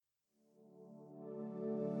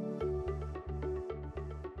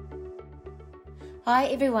Hi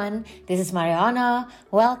everyone, this is Mariana.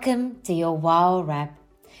 Welcome to your Wow Wrap.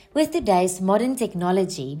 With today's modern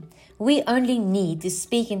technology, we only need to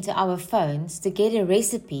speak into our phones to get a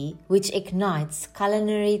recipe which ignites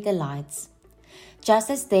culinary delights.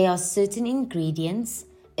 Just as there are certain ingredients,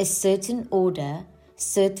 a certain order,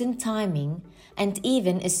 certain timing, and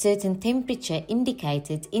even a certain temperature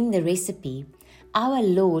indicated in the recipe, our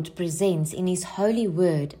Lord presents in His holy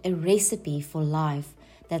word a recipe for life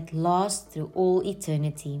that lasts through all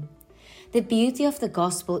eternity. The beauty of the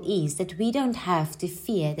gospel is that we don't have to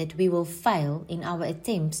fear that we will fail in our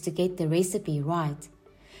attempts to get the recipe right.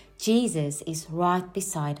 Jesus is right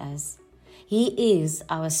beside us. He is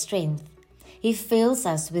our strength. He fills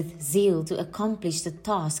us with zeal to accomplish the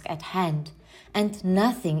task at hand, and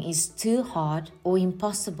nothing is too hard or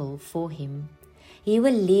impossible for Him. He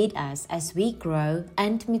will lead us as we grow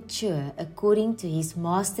and mature according to His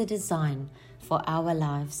master design for our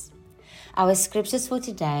lives. Our scriptures for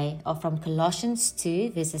today are from Colossians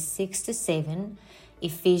 2 verses 6 to 7,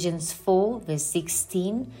 Ephesians 4 verse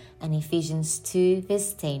 16, and Ephesians 2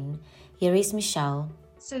 verse 10. Here is Michelle.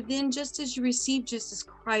 So then, just as you received Jesus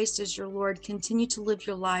Christ as your Lord, continue to live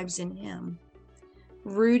your lives in Him,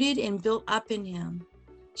 rooted and built up in Him,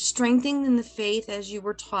 strengthened in the faith as you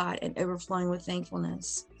were taught, and overflowing with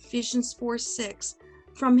thankfulness. Ephesians 4:6.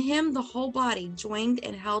 From Him the whole body, joined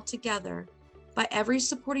and held together by every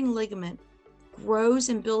supporting ligament, grows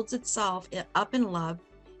and builds itself up in love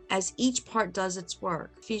as each part does its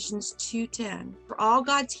work. Ephesians 2:10. For all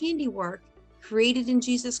God's handiwork, created in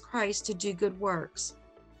Jesus Christ to do good works,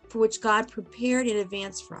 for which God prepared in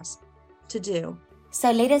advance for us to do.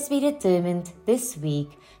 So let us be determined this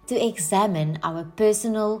week to examine our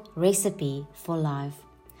personal recipe for life.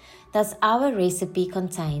 Does our recipe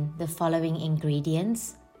contain the following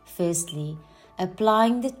ingredients? Firstly,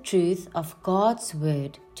 applying the truth of God's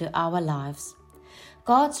Word to our lives.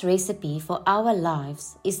 God's recipe for our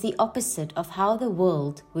lives is the opposite of how the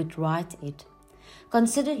world would write it.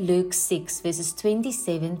 Consider Luke 6 verses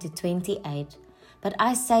 27 to 28. But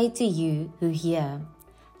I say to you who hear,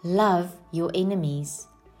 love your enemies.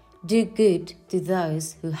 Do good to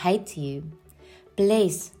those who hate you.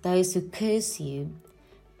 Bless those who curse you.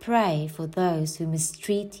 Pray for those who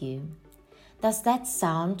mistreat you. Does that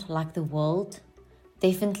sound like the world?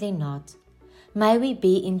 Definitely not. May we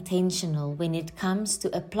be intentional when it comes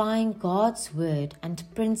to applying God's word and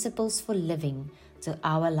principles for living to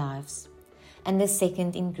our lives. And the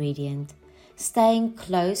second ingredient, staying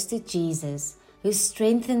close to Jesus, who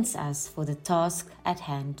strengthens us for the task at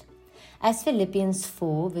hand. As Philippians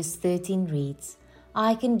 4 verse 13 reads,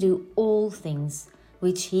 I can do all things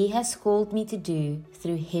which He has called me to do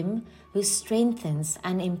through Him who strengthens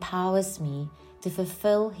and empowers me to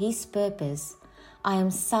fulfill His purpose. I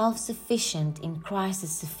am self-sufficient in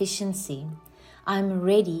Christ's sufficiency. I am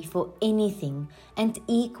ready for anything and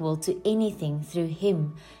equal to anything through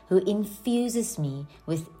Him who infuses me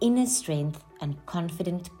with inner strength and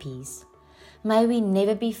confident peace. May we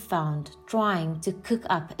never be found trying to cook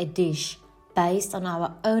up a dish based on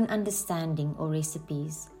our own understanding or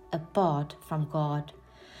recipes, apart from God.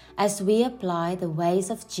 As we apply the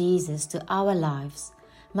ways of Jesus to our lives,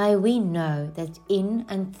 may we know that in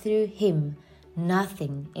and through Him,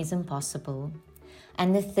 nothing is impossible.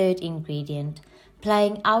 And the third ingredient,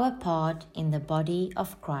 playing our part in the body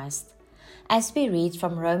of Christ. As we read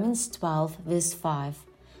from Romans 12 verse 5,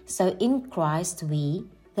 so in Christ we,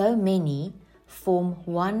 though many, form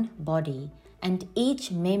one body, and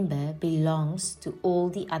each member belongs to all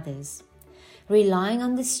the others. Relying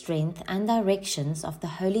on the strength and directions of the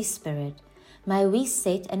Holy Spirit, may we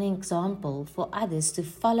set an example for others to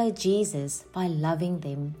follow Jesus by loving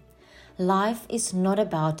them. Life is not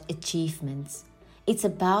about achievements. It's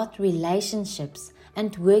about relationships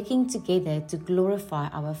and working together to glorify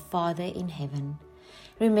our Father in heaven.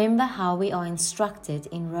 Remember how we are instructed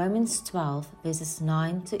in Romans 12 verses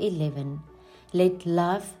 9 to 11. Let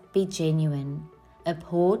love be genuine.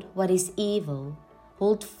 Abhor what is evil.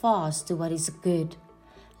 Hold fast to what is good.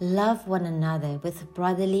 Love one another with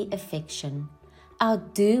brotherly affection.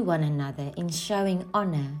 Outdo one another in showing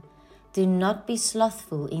honor. Do not be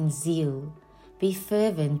slothful in zeal. Be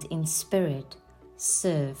fervent in spirit.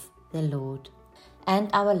 Serve the Lord. And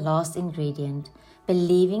our last ingredient,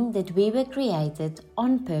 believing that we were created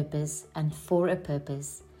on purpose and for a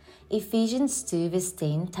purpose. Ephesians 2 verse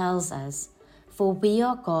 10 tells us, for we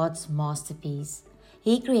are God's masterpiece.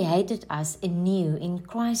 He created us anew in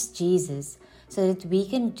Christ Jesus so that we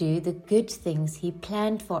can do the good things He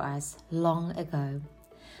planned for us long ago.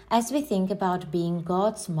 As we think about being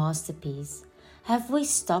God's masterpiece, have we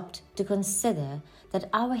stopped to consider that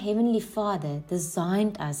our Heavenly Father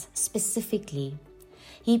designed us specifically?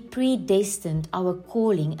 He predestined our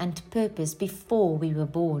calling and purpose before we were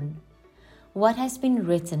born. What has been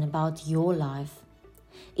written about your life?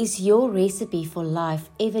 Is your recipe for life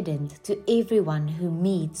evident to everyone who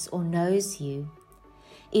meets or knows you?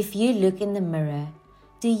 If you look in the mirror,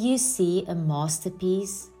 do you see a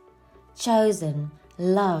masterpiece? Chosen,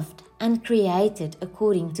 loved, and created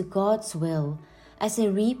according to God's will as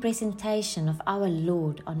a representation of our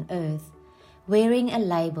Lord on earth, wearing a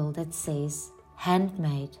label that says,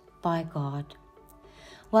 handmade by God.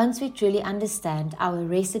 Once we truly understand our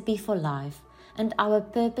recipe for life and our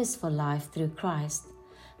purpose for life through Christ,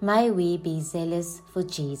 may we be zealous for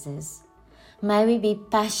Jesus. May we be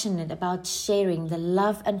passionate about sharing the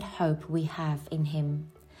love and hope we have in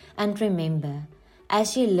Him. And remember,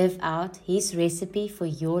 as you live out His recipe for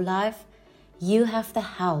your life, you have the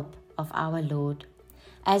help of our Lord.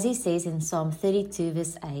 As He says in Psalm 32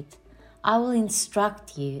 verse 8, I will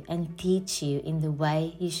instruct you and teach you in the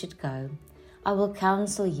way you should go. I will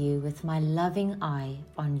counsel you with my loving eye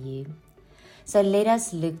on you. So let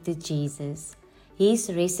us look to Jesus.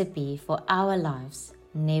 His recipe for our lives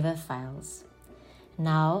never fails.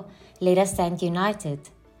 Now, let us stand united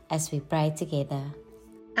as we pray together.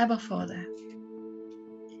 Abba Father,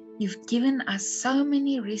 you've given us so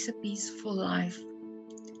many recipes for life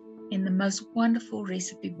in the most wonderful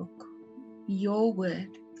recipe book, your word.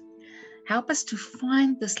 Help us to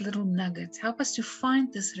find these little nuggets. Help us to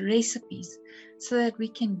find these recipes so that we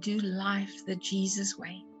can do life the Jesus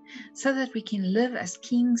way, so that we can live as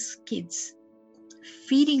King's kids,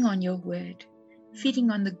 feeding on your word, feeding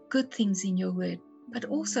on the good things in your word, but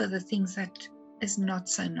also the things that is not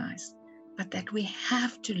so nice, but that we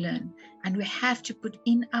have to learn and we have to put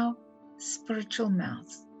in our spiritual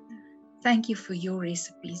mouths. Thank you for your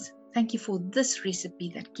recipes. Thank you for this recipe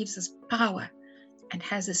that gives us power and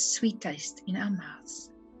has a sweet taste in our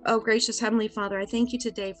mouths. Oh, gracious Heavenly Father, I thank you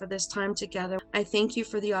today for this time together. I thank you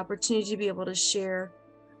for the opportunity to be able to share.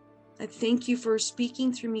 I thank you for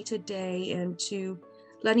speaking through me today and to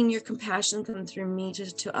letting your compassion come through me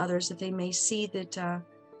to others, that they may see that,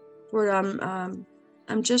 Lord,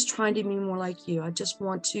 I'm just trying to be more like you. I just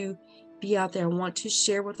want to be out there. I want to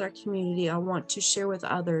share with our community. I want to share with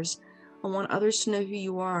others. I want others to know who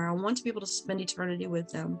you are. I want to be able to spend eternity with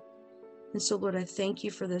them. And so, Lord, I thank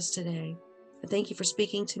you for this today. I thank you for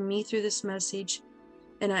speaking to me through this message.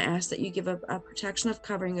 And I ask that you give a protection of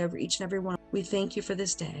covering over each and every one. We thank you for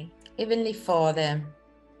this day. Heavenly Father,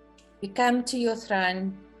 we come to your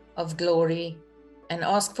throne of glory and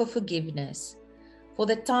ask for forgiveness for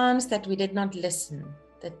the times that we did not listen,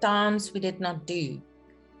 the times we did not do,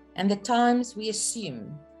 and the times we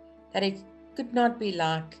assume that it could not be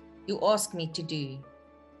like you asked me to do.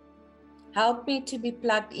 Help me to be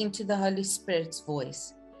plugged into the Holy Spirit's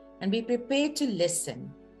voice and be prepared to listen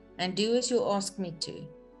and do as you ask me to,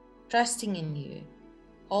 trusting in you,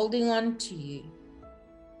 holding on to you.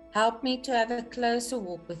 Help me to have a closer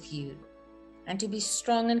walk with you and to be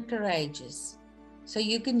strong and courageous so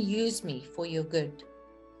you can use me for your good.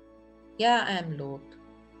 Here I am, Lord.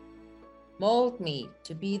 Mold me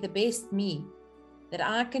to be the best me that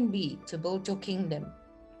I can be to build your kingdom.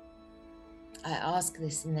 I ask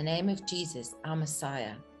this in the name of Jesus, our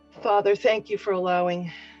Messiah. Father, thank you for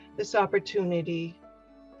allowing this opportunity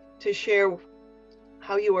to share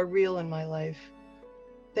how you are real in my life.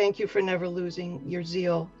 Thank you for never losing your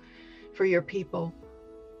zeal for your people.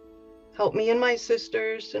 Help me and my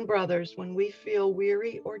sisters and brothers when we feel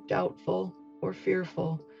weary or doubtful or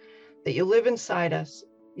fearful, that you live inside us.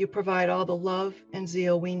 You provide all the love and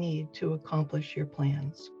zeal we need to accomplish your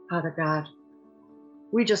plans. Father God,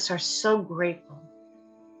 we just are so grateful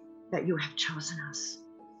that you have chosen us,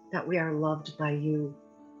 that we are loved by you,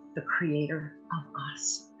 the creator of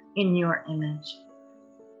us, in your image.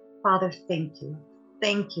 Father, thank you.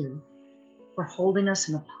 Thank you for holding us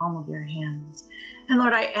in the palm of your hands. And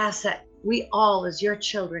Lord, I ask that we all, as your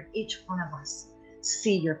children, each one of us,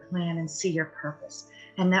 see your plan and see your purpose,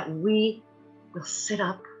 and that we will sit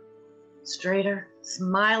up straighter,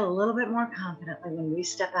 smile a little bit more confidently when we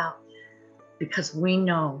step out, because we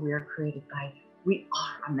know we are created by you. We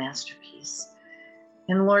are a masterpiece.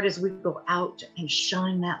 And Lord, as we go out and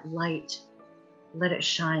shine that light, let it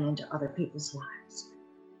shine into other people's lives.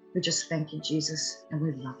 We just thank you, Jesus, and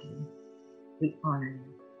we love you. We honor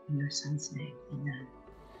you. In your Son's name, amen.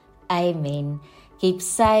 Amen. Keep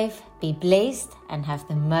safe, be blessed, and have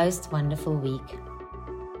the most wonderful week.